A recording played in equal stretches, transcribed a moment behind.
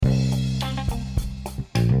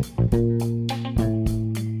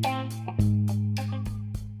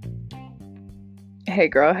Hey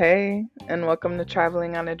girl, hey, and welcome to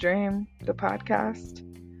Traveling on a Dream, the podcast.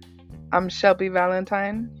 I'm Shelby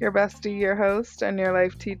Valentine, your bestie, your host, and your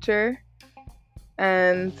life teacher.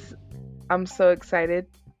 And I'm so excited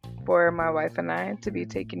for my wife and I to be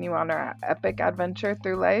taking you on our epic adventure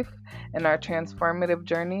through life and our transformative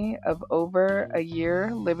journey of over a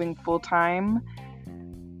year living full time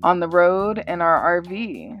on the road in our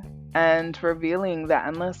RV and revealing the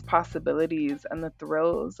endless possibilities and the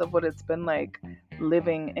thrills of what it's been like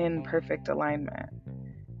living in perfect alignment.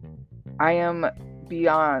 I am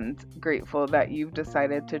beyond grateful that you've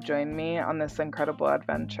decided to join me on this incredible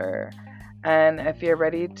adventure. And if you're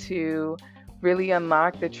ready to really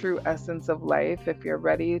unlock the true essence of life, if you're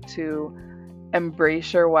ready to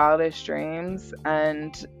embrace your wildest dreams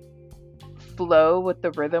and flow with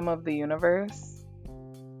the rhythm of the universe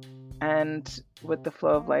and with the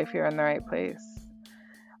flow of life, you're in the right place.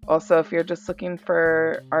 Also, if you're just looking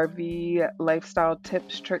for RV lifestyle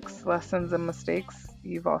tips, tricks, lessons, and mistakes,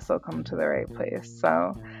 you've also come to the right place.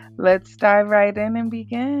 So let's dive right in and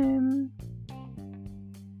begin.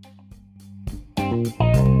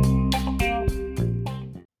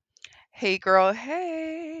 Hey, girl.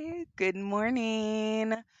 Hey, good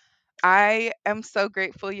morning. I am so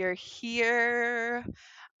grateful you're here.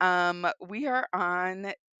 We are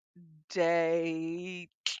on day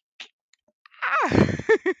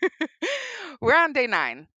we're on day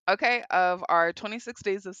 9, okay, of our 26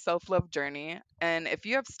 days of self-love journey. And if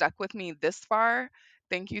you have stuck with me this far,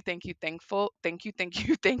 thank you, thank you, thankful. Thank you, thank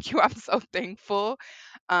you, thank you. I'm so thankful.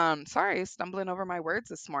 Sorry, stumbling over my words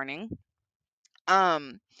this morning.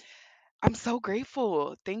 Um, I'm so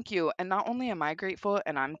grateful. Thank you. And not only am I grateful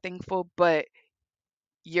and I'm thankful, but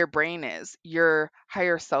your brain your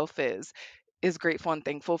higher self is grateful and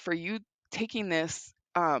thankful for you taking this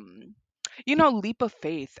leap of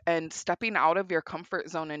faith and stepping out of your comfort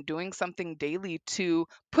zone and doing something daily to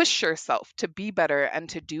push yourself to be better and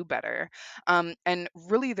to do better. And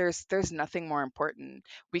really there's nothing more important.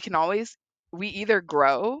 We either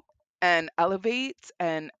grow and elevate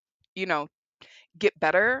and you know get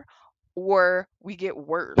better, or we get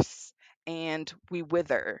worse and we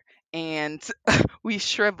wither and we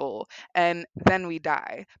shrivel and then we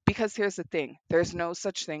die. Because here's the thing, there's no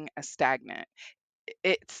such thing as stagnant.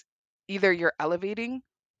 It's either you're elevating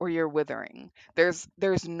or you're withering. There's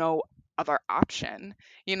no other option.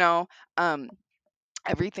 You know, um,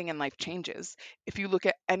 Everything in life changes. If you look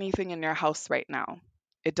at anything in your house right now,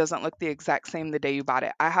 it doesn't look the exact same the day you bought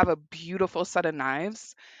it. I have a beautiful set of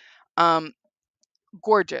knives. Um,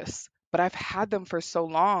 Gorgeous, but I've had them for so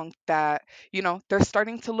long that, they're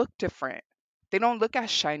starting to look different. They don't look as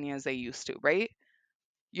shiny as they used to, right?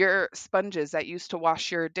 Your sponges that used to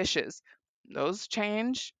wash your dishes, those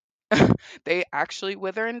change. They actually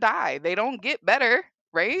wither and die. They don't get better,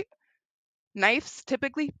 right? Knives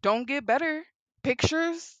typically don't get better.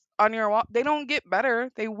 Pictures on your wall, they don't get better.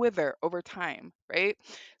 They wither over time, right?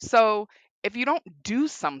 So if you don't do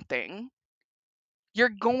something, you're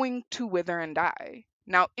going to wither and die.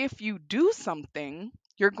 Now, if you do something,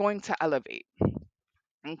 you're going to elevate.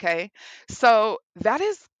 Okay. So that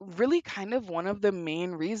is really kind of one of the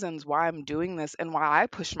main reasons why I'm doing this and why I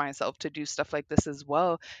push myself to do stuff like this as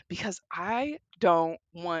well, because I don't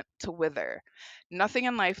want to wither. Nothing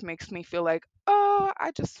in life makes me feel like, oh,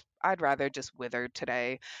 I'd rather just wither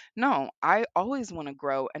today. No, I always want to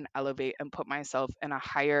grow and elevate and put myself in a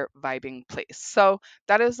higher vibing place. So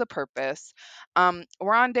that is the purpose.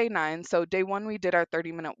 We're on day 9. So day 1, we did our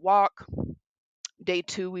 30-minute walk. Day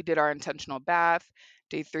 2, we did our intentional bath.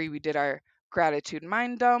 Day 3, we did our gratitude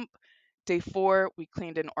mind dump. Day 4, we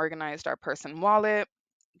cleaned and organized our purse and wallet.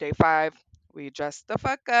 Day 5, we dressed the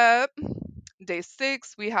fuck up. Day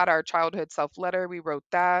 6, we had our childhood self letter. We wrote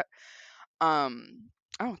that.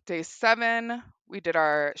 Day 7, we did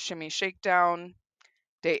our shimmy shakedown.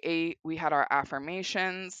 Day 8, we had our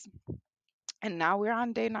affirmations. And now we're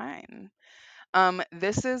on day 9.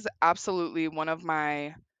 This is absolutely one of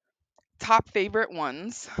my top favorite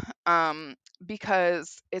ones,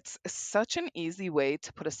 because it's such an easy way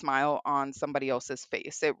to put a smile on somebody else's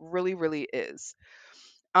face. It really, really is.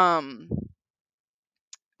 Um,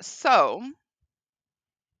 so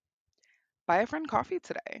buy a friend coffee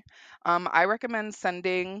today. I recommend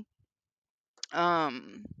sending,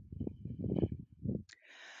 um,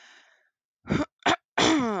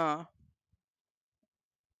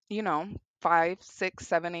 you know, $5, $6,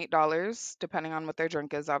 $7, $8, depending on what their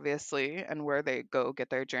drink is, obviously, and where they go get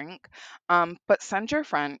their drink. But send your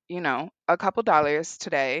friend, a couple dollars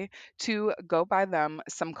today to go buy them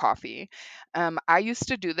some coffee. I used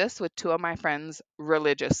to do this with 2 of my friends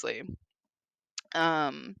religiously.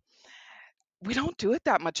 Um, We don't do it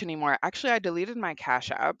that much anymore. Actually, I deleted my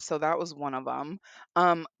Cash App, so that was one of them.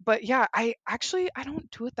 But yeah, I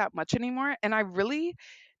don't do it that much anymore, and I really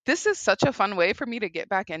this is such a fun way for me to get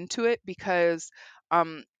back into it because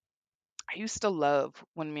um I used to love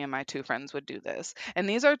when me and my two friends would do this. And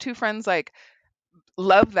these are two friends like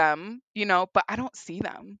love them, but I don't see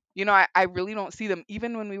them. I really don't see them.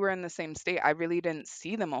 Even when we were in the same state, I really didn't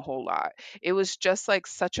see them a whole lot. It was just like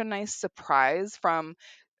such a nice surprise from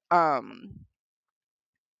um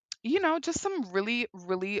just some really,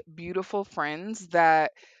 really beautiful friends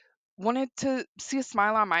that wanted to see a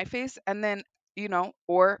smile on my face. And then,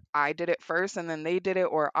 or I did it first and then they did it,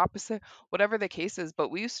 or opposite, whatever the case is. But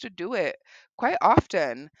we used to do it quite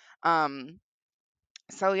often. Um,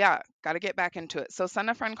 so yeah, got to get back into it. So send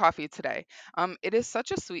a friend coffee today. It is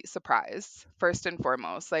such a sweet surprise, first and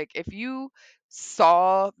foremost. Like if you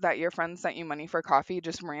saw that your friend sent you money for coffee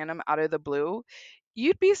just random out of the blue,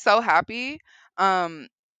 you'd be so happy. Um,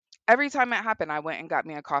 every time it happened, I went and got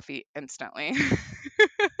me a coffee instantly.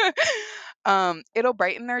 It'll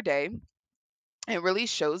brighten their day. It really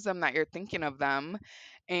shows them that you're thinking of them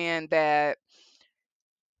and that,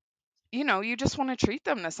 you just want to treat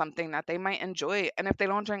them to something that they might enjoy. And if they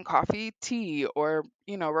don't drink coffee, tea, or,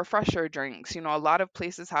 refresher drinks, a lot of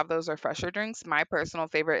places have those refresher drinks. My personal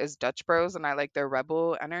favorite is Dutch Bros, and I like their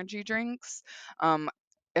Rebel energy drinks. Um,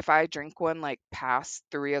 if I drink one like past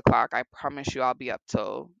 3 o'clock, I promise you I'll be up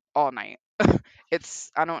till all night.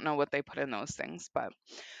 I don't know what they put in those things, but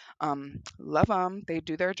love them. They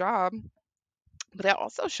do their job. But it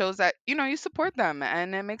also shows that, you support them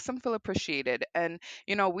and it makes them feel appreciated. And,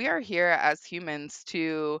 we are here as humans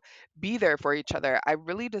to be there for each other. I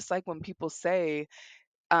really dislike when people say,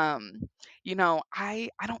 um, I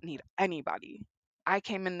don't need anybody. I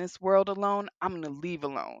came in this world alone. I'm going to leave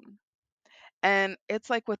alone. And it's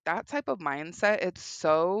like with that type of mindset, it's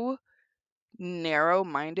so narrow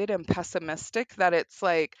minded and pessimistic that it's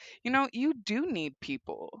like, you do need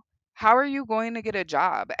people. How are you going to get a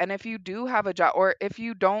job? And if you do have a job, or if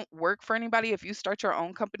you don't work for anybody, if you start your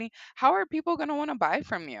own company, how are people going to want to buy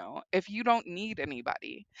from you if you don't need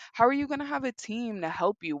anybody? How are you going to have a team to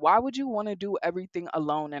help you? Why would you want to do everything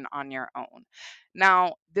alone and on your own?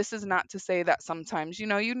 Now, this is not to say that sometimes, you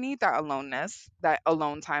need that aloneness, that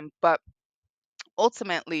alone time, but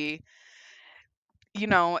ultimately, you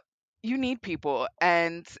know, you need people,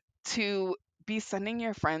 and to be sending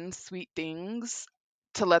your friends sweet things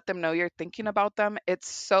to let them know you're thinking about them, it's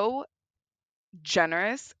so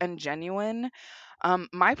generous and genuine.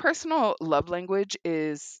 My personal love language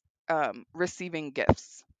is receiving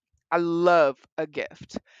gifts. I love a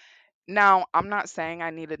gift. Now, I'm not saying I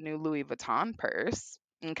need a new Louis Vuitton purse,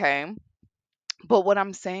 okay? But what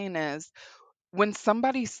I'm saying is when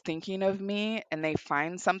somebody's thinking of me and they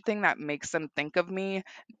find something that makes them think of me,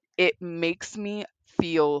 it makes me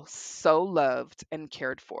feel so loved and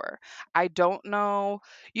cared for. I don't know,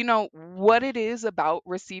 what it is about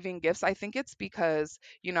receiving gifts. I think it's because,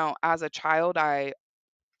 as a child, I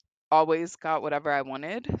always got whatever I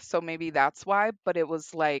wanted. So maybe that's why. But it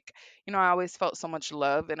was like, I always felt so much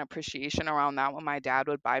love and appreciation around that when my dad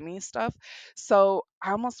would buy me stuff. So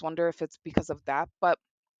I almost wonder if it's because of that. But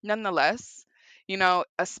nonetheless,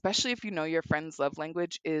 especially if you know your friend's love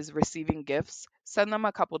language is receiving gifts, send them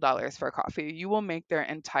a couple dollars for coffee. You will make their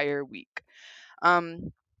entire week.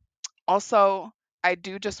 Um, Also, I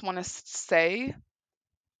do just want to say,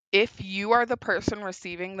 if you are the person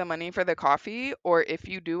receiving the money for the coffee, or if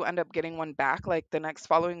you do end up getting one back like the next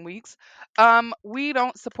following weeks, we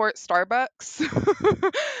don't support Starbucks.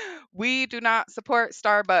 We do not support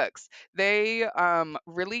Starbucks. They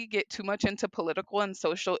really get too much into political and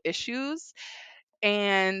social issues,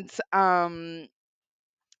 and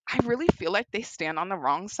I really feel like they stand on the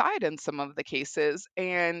wrong side in some of the cases.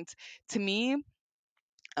 And to me,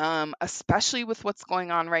 especially with what's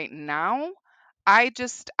going on right now, I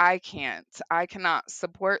cannot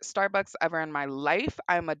support Starbucks ever in my life.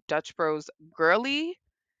 I'm a Dutch Bros girly,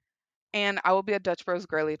 and I will be a Dutch Bros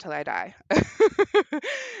girly till I die.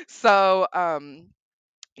 So,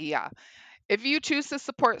 yeah. If you choose to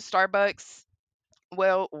support Starbucks,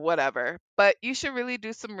 well, whatever. But you should really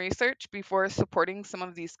do some research before supporting some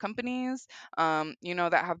of these companies,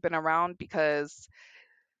 that have been around, because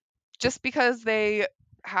just because they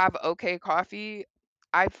have okay coffee,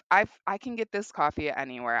 I can get this coffee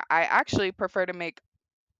anywhere. I actually prefer to make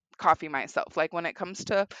coffee myself. Like when it comes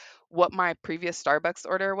to what my previous Starbucks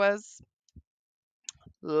order was,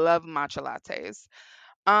 love matcha lattes.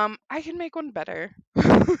 I can make one better.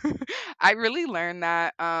 I really learned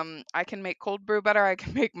that I can make cold brew better. I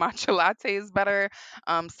can make matcha lattes better.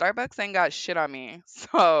 Starbucks ain't got shit on me.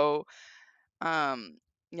 So, um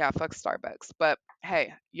Yeah, fuck Starbucks. But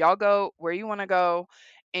hey, y'all go where you want to go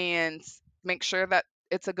and make sure that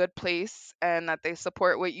it's a good place and that they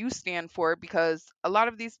support what you stand for, because a lot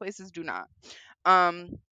of these places do not.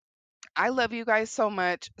 Um, I love you guys so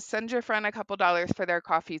much. Send your friend a couple dollars for their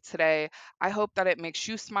coffee today. I hope that it makes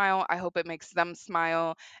you smile. I hope it makes them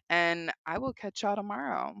smile. And I will catch y'all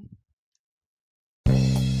tomorrow.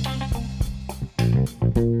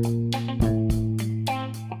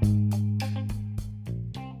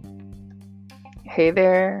 Hey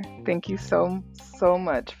there. Thank you so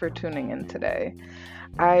much for tuning in today.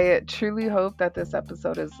 I truly hope that this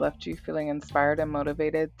episode has left you feeling inspired and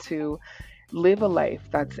motivated to live a life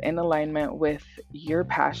that's in alignment with your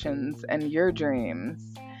passions and your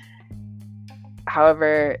dreams.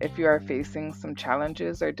 However, if you are facing some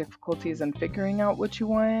challenges or difficulties in figuring out what you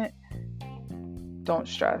want, don't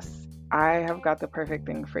stress. I have got the perfect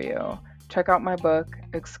thing for you. Check out my book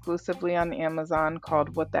exclusively on Amazon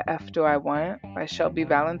called What the F Do I Want by Shelby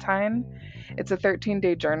Valentine. It's a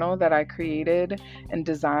 13-day journal that I created and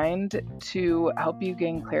designed to help you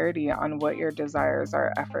gain clarity on what your desires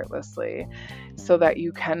are effortlessly so that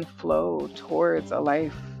you can flow towards a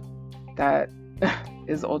life that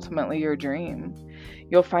is ultimately your dream.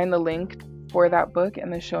 You'll find the link for that book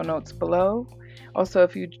in the show notes below. Also,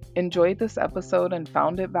 if you enjoyed this episode and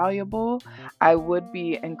found it valuable, I would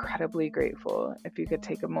be incredibly grateful if you could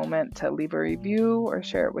take a moment to leave a review or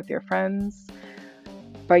share it with your friends.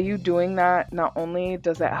 By you doing that, not only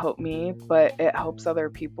does it help me, but it helps other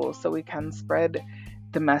people so we can spread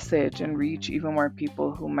the message and reach even more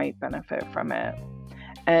people who might benefit from it.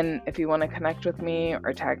 And if you want to connect with me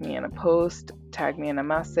or tag me in a post, tag me in a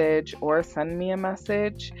message, or send me a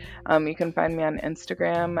message, you can find me on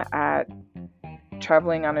Instagram at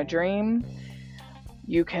Traveling on a Dream.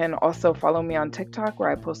 You can also follow me on TikTok,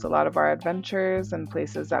 where I post a lot of our adventures and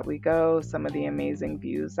places that we go, some of the amazing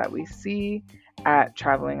views that we see at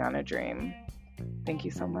Traveling on a Dream. Thank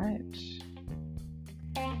you so much.